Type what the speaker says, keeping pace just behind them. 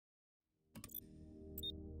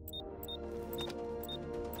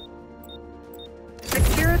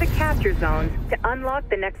capture zones to unlock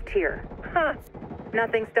the next tier. Huh.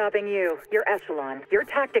 Nothing stopping you. You're echelon. Your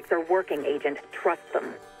tactics are working, agent. Trust them.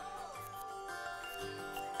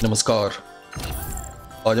 नमस्कार,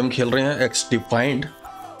 आज हम खेल रहे हैं XDefiant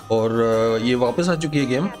और ये वापस आ चुकी है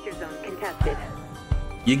गेम।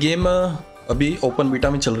 ये गेम अभी ओपन बीटा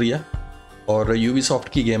में चल रही है और यूबीसॉफ्ट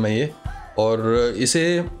की गेम है ये, और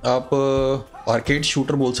इसे आप आर्केड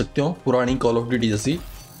शूटर बोल सकते हो, पुरानी कॉल ऑफ ड्यूटी जैसी।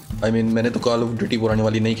 मैंने तो कॉल ऑफ ड्यूटी पुरानी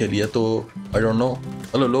वाली नहीं खेली है, तो आई डोंट नो।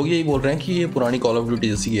 चलो, लोग यही बोल रहे हैं कि ये पुरानी कॉल ऑफ ड्यूटी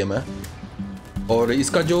जैसी गेम है। और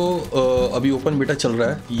इसका जो अभी ओपन बीटा चल रहा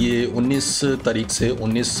है ये 19 तारीख से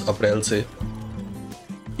 19 अप्रैल से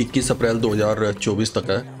 21 अप्रैल 2024 तक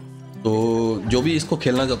है। तो जो भी इसको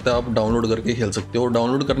खेलना चाहता है आप डाउनलोड करके खेल सकते हो।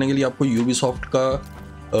 डाउनलोड करने के लिए आपको यूबीसॉफ्ट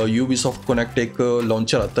कनेक्ट एक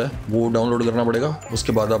लॉन्चर आता है, वो डाउनलोड करना पड़ेगा।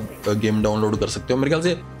 उसके बाद आप गेम डाउनलोड कर सकते हो। मेरे ख्याल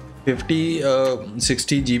से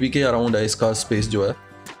 50-60 GB के अराउंड है इसका स्पेस जो है।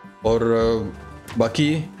 और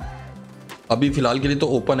बाकी अभी फ़िलहाल के लिए तो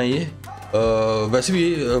ओपन है ये। वैसे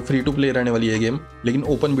भी फ्री टू प्ले रहने वाली है गेम, लेकिन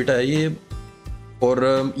ओपन बीटा है ये।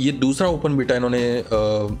 और ये दूसरा ओपन बीटा इन्होंने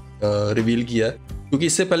रिवील किया है, क्योंकि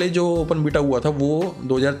इससे पहले जो ओपन बीटा हुआ था वो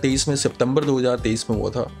 2023 में, सितंबर 2023 में हुआ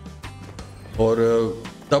था। और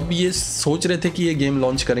तब ये सोच रहे थे कि ये गेम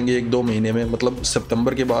लॉन्च करेंगे 1-2 महीने में, मतलब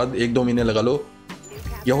सितंबर के बाद 1-2 महीने लगा लो,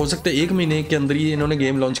 या हो सकता है 1 महीने के अंदर ही इन्होंने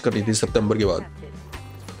गेम लॉन्च करनी थी सितंबर के बाद,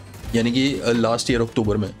 यानी कि लास्ट ईयर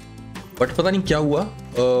अक्टूबर में। बट पता नहीं क्या हुआ,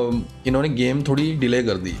 इन्होंने गेम थोड़ी डिले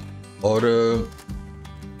कर दी। और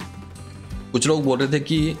कुछ लोग बोल रहे थे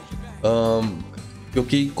कि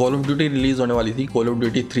क्योंकि कॉल ऑफ ड्यूटी रिलीज़ होने वाली थी, कॉल ऑफ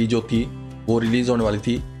ड्यूटी 3 जो थी वो रिलीज़ होने वाली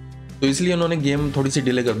थी, तो इसलिए उन्होंने गेम थोड़ी सी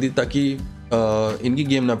डिले कर दी ताकि इनकी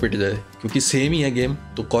गेम ना पिट जाए, क्योंकि सेम ही है गेम।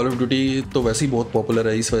 तो कॉल ऑफ ड्यूटी तो वैसे ही बहुत पॉपुलर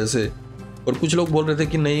है इस वजह से। और कुछ लोग बोल रहे थे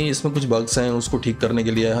कि नहीं, इसमें कुछ बग्स हैं, उसको ठीक करने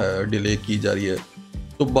के लिए डिले की जा रही है।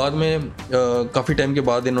 तो बाद में काफ़ी टाइम के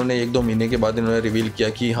बाद इन्होंने 1-2 महीने के बाद इन्होंने रिवील किया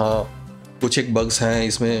कि हाँ, कुछ एक बग्स हैं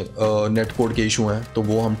इसमें, नेट कोड के इशू हैं, तो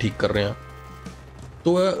वो हम ठीक कर रहे हैं।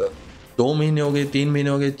 तो 2 महीने हो गए, 3 महीने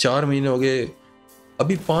हो गए, 4 महीने हो गए,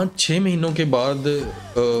 अभी 5-6 महीनों के बाद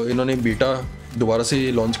इन्होंने बीटा दोबारा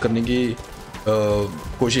से लॉन्च करने की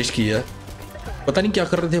कोशिश की है। पता नहीं क्या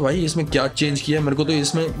कर रहे थे भाई, इसमें क्या चेंज किया है। मेरे को तो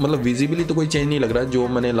इसमें मतलब विजिबली तो कोई चेंज नहीं लग रहा है। जो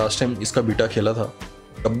मैंने लास्ट टाइम इसका बीटा खेला था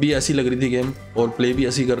तब भी ऐसी लग रही थी गेम, और प्ले भी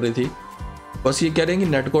ऐसी कर रही थी। बस ये कह रहे हैं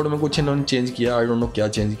कि नेट कोड में कुछ इन्होंने चेंज किया, आई डोंट नो क्या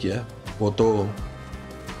चेंज किया है। वो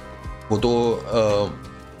तो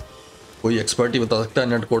कोई एक्सपर्ट ही बता सकता है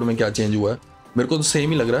नेट कोड में क्या चेंज हुआ है। मेरे को तो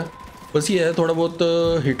सेम ही लग रहा है। बस ये है, थोड़ा बहुत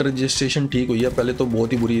हिट रजिस्ट्रेशन ठीक हुई है, पहले तो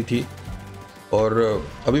बहुत ही बुरी थी। और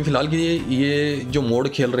अभी फ़िलहाल के लिए ये जो मोड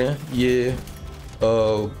खेल रहे हैं ये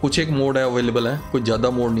कुछ एक मोड है अवेलेबल है, कुछ ज़्यादा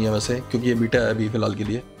मोड नहीं है वैसे, क्योंकि ये बीटा है अभी फ़िलहाल के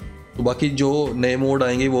लिए। तो बाकी जो नए मोड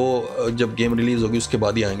आएंगे वो जब गेम रिलीज़ होगी उसके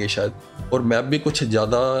बाद ही आएंगे शायद। और मैप भी कुछ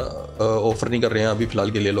ज़्यादा ऑफ़र नहीं कर रहे हैं अभी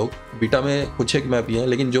फ़िलहाल के लिए लोग। बीटा में कुछ एक मैप ही हैं,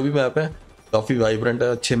 लेकिन जो भी मैप है काफ़ी वाइब्रेंट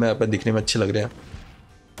है, अच्छे मैप है, दिखने में अच्छे लग रहे हैं।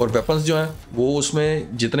 और वेपन्स जो हैं वो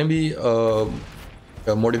उसमें जितने भी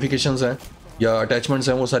मॉडिफिकेशंस हैं या अटैचमेंट्स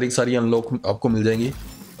हैं वो सारी की सारी अनलॉक आपको मिल जाएंगी।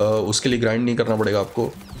 उसके लिए ग्राइंड नहीं करना पड़ेगा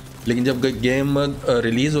आपको। लेकिन जब गेम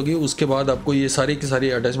रिलीज़ होगी उसके बाद आपको ये सारी की सारी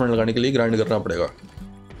अटैचमेंट लगाने के लिए ग्राइंड करना पड़ेगा।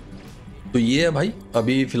 तो ये है भाई,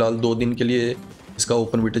 अभी फ़िलहाल 2 दिन के लिए इसका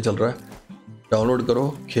ओपन बीटा चल रहा है। डाउनलोड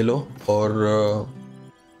करो, खेलो, और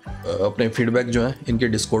अपने फीडबैक जो है इनके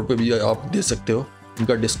डिस्कॉर्ड पे भी आप दे सकते हो।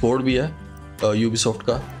 इनका डिस्कॉर्ड भी है यूबीसॉफ्ट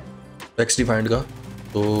का, XDefiant का।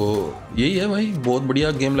 तो यही है भाई, बहुत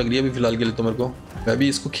बढ़िया गेम लग रही है अभी फ़िलहाल के लिए तो मेरे को। मैं भी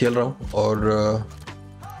इसको खेल रहा हूँ। और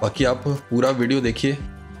बाकी आप पूरा वीडियो देखिए,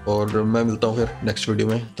 और मैं मिलता हूँ फिर नेक्स्ट वीडियो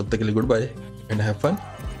में। तब तक के लिए good bye and have fun.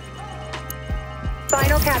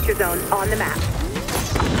 Final capture zone on the map.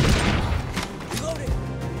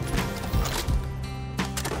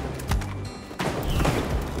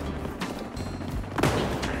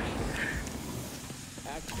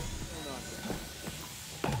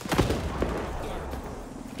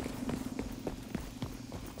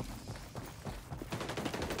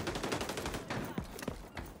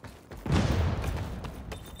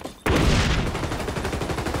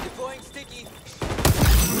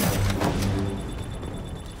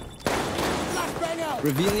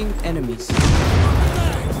 Revealing enemies.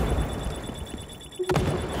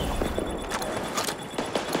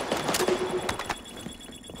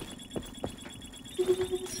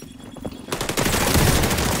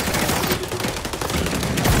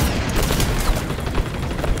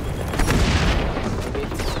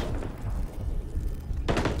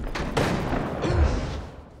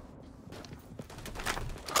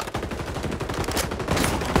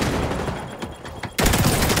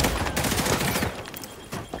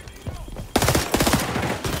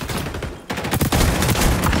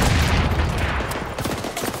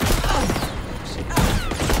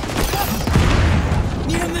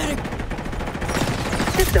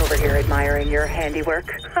 Just over here admiring your handiwork.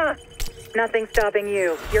 Huh. Nothing stopping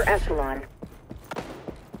you. You're echelon.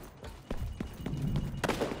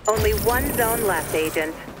 Only one zone left,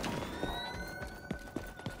 Agent.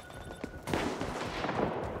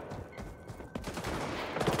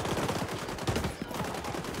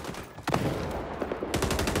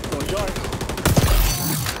 Going dark.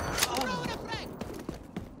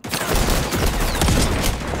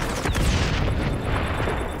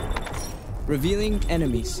 Revealing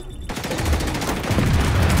enemies.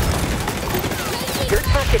 Your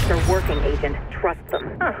tactics are working, Agent. Trust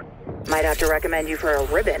them. Huh. Might have to recommend you for a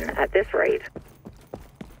ribbon at this rate.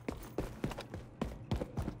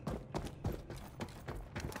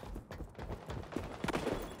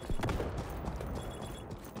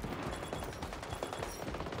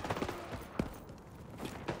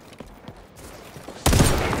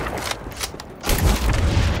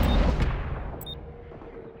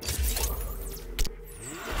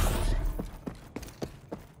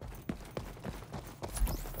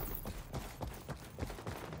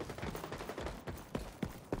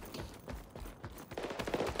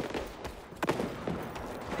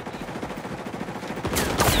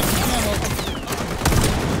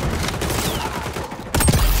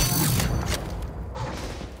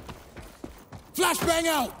 Flashbang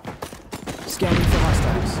out! Scanning for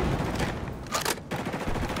hostiles.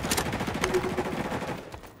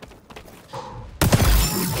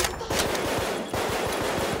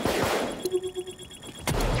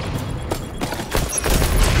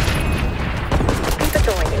 Keep it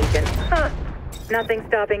going, Agent. Huh. Nothing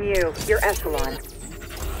stopping you. You're echelon.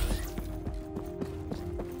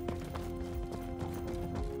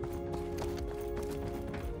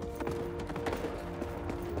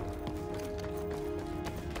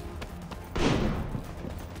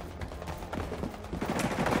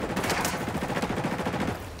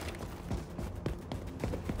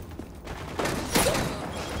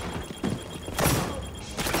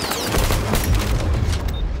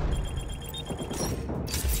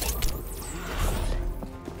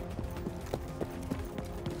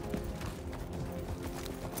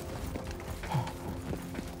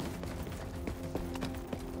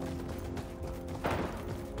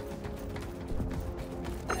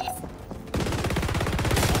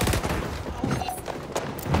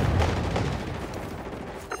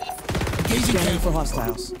 Scanning for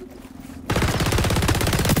hostiles.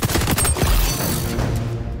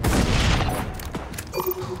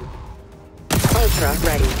 Ultra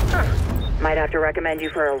ready. Huh. Might have to recommend you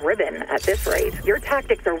for a ribbon at this rate. Your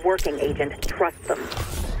tactics are working, Agent. Trust them.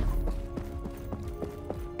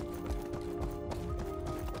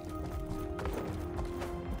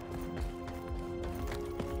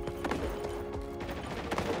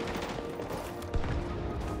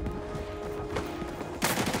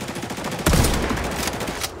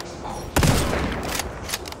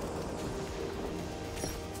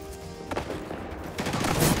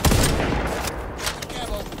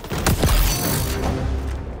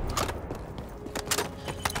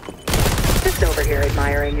 Just over here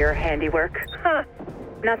admiring your handiwork. Huh.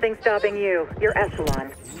 Nothing stopping you. You're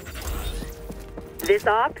echelon. This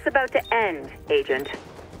op's about to end, Agent.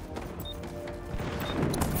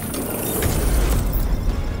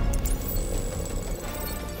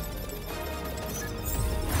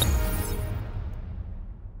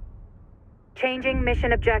 Changing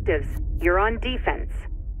mission objectives. You're on defense.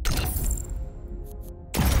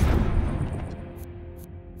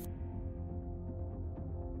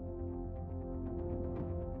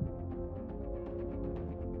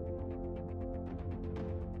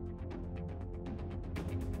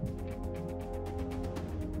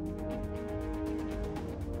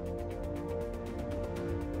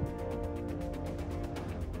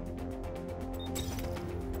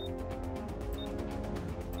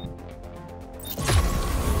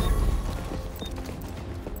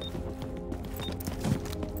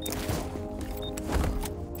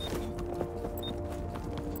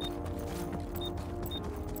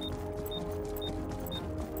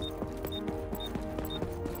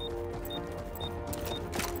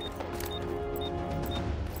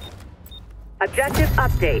 Objective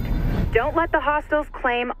update. Don't let the hostiles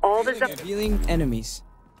claim all the zones. Revealing enemies.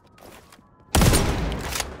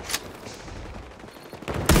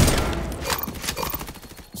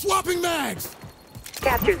 Swapping mags!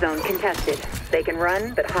 Capture zone contested. They can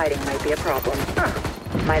run, but hiding might be a problem. Huh.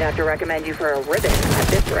 Might have to recommend you for a ribbon at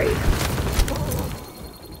this rate.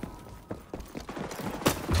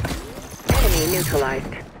 Enemy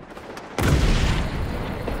neutralized.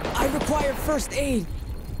 I require first aid.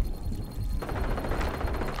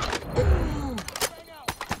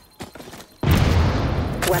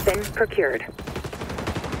 Weapon procured.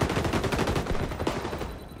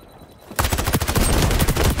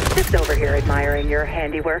 Just over here admiring your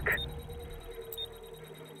handiwork.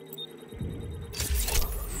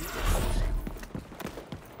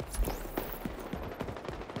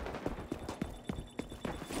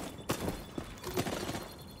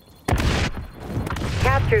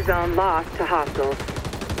 Capture zone lost to hostiles.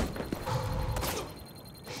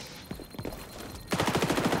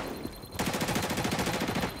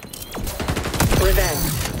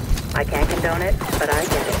 Revenge. I can't condone it, but I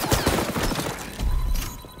get it.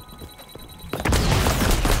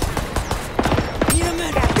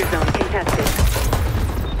 Capture zone contested.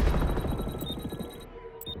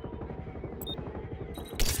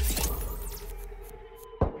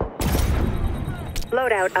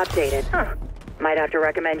 Loadout updated. Huh. Might have to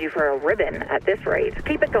recommend you for a ribbon at this rate.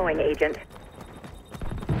 Keep it going, Agent.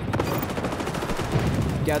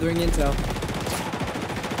 Gathering intel.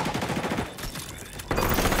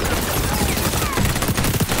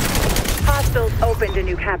 Hostiles opened a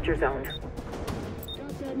new capture zone.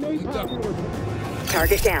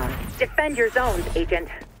 Target down. Defend your zones, Agent.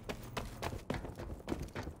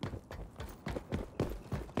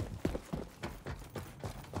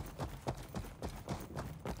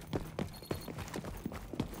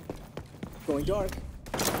 Going dark.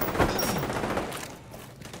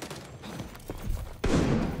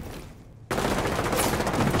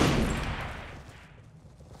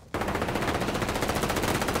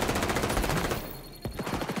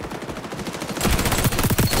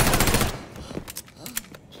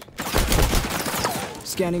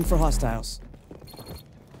 Scanning for hostiles.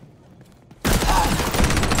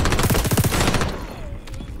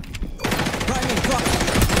 Priming truck.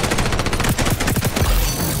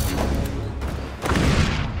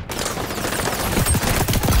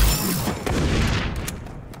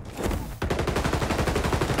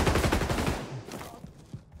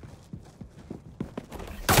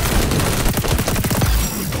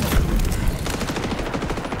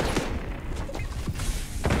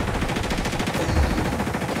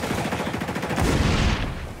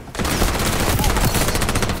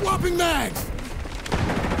 Swapping mags!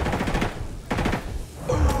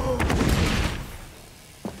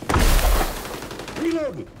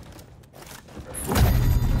 Reloading!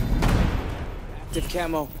 Active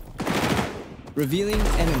camo. Revealing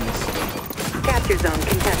enemies. Capture zone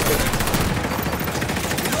contested.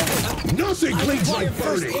 Nothing cleans like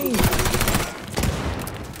First burning! aid.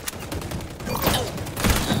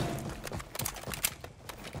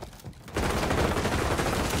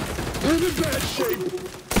 I'm in bad shape!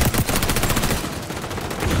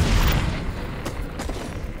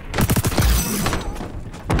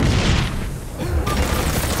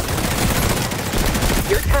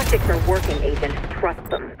 Your tactics are working, Agent. Trust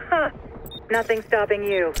them. Huh. Nothing stopping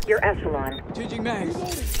you. You're echelon. Changing mags.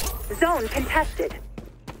 Zone contested.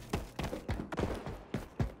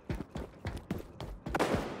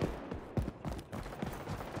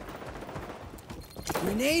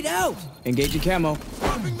 Grenade out. Engaging camo.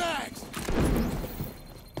 Swapping mags!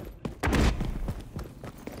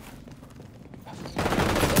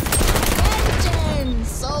 Engine!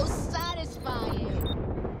 So satisfying!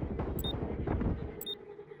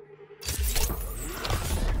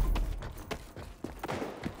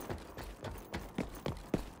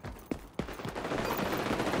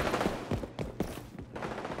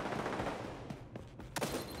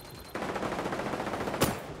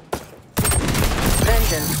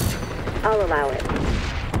 Vengeance. I'll allow it.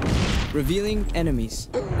 Revealing enemies.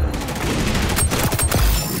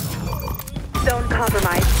 Zone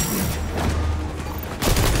compromised.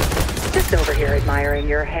 Just over here admiring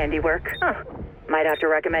your handiwork. Huh. Might have to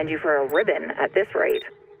recommend you for a ribbon at this rate.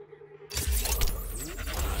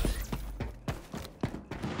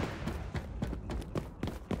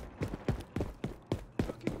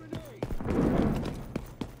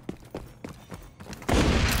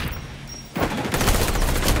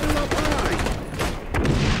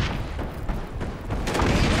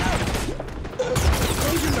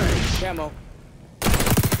 Camo.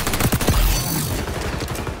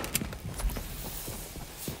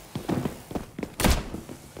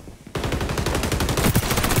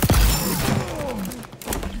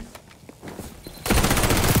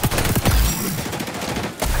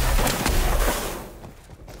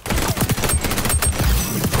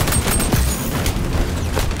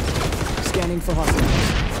 Scanning for hostiles.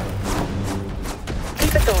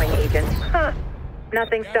 Keep it going, Agent. Huh.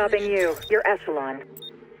 Nothing stopping you. You're echelon.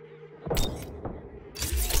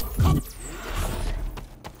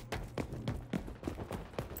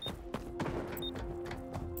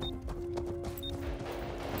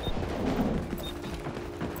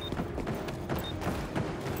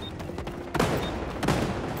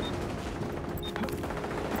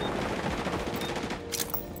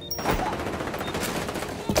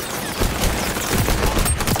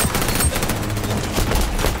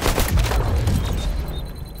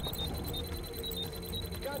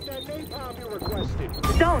 Copy requested.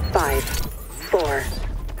 Zone 5, 4,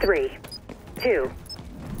 3, 2,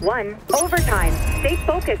 1. Overtime. Stay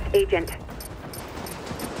focused, Agent.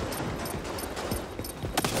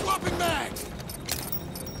 Swapping mags.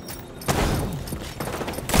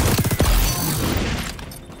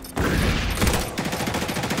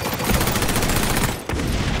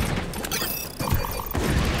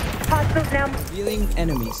 Hostiles now. Revealing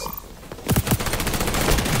enemies.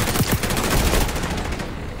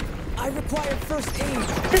 I require first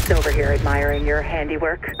aid. Just over here admiring your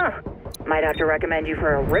handiwork. Huh. Might have to recommend you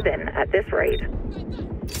for a ribbon at this rate.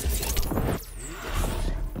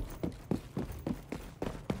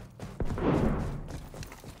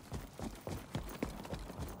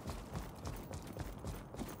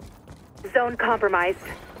 Zone compromised.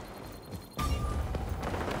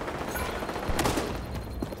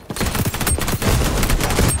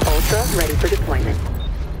 Ultra ready for deployment.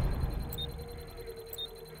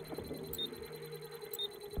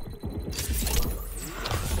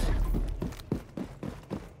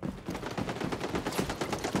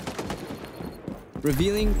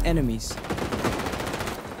 Revealing enemies.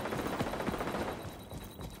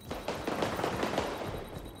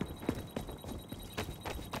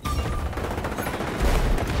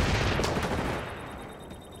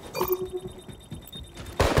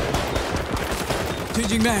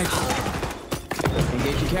 Changing mag.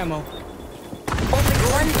 Engaging camo. Only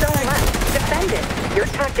one zone left. Defend it. Your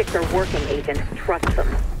tactics are working, Agent. Trust them.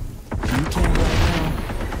 You can't right now.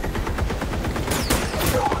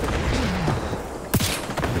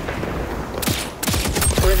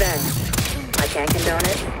 Revenge. I can't condone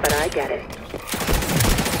it, but I get it.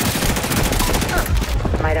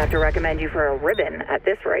 Huh. Might have to recommend you for a ribbon at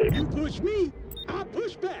this rate. You push me, I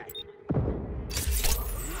push back.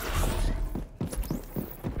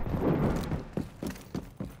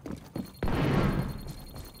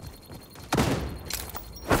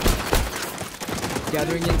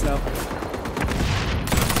 Gathering intel.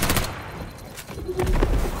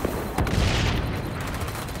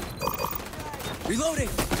 Reloading.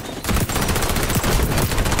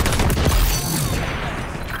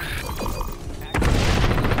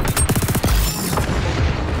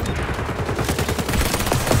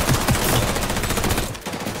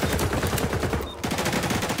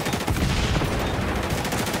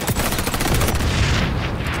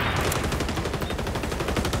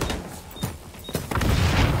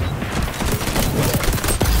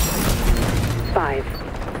 Five,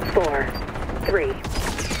 4, 3,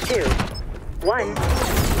 2, 1.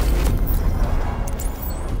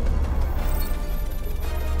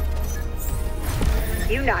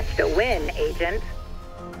 You notched a win, Agent.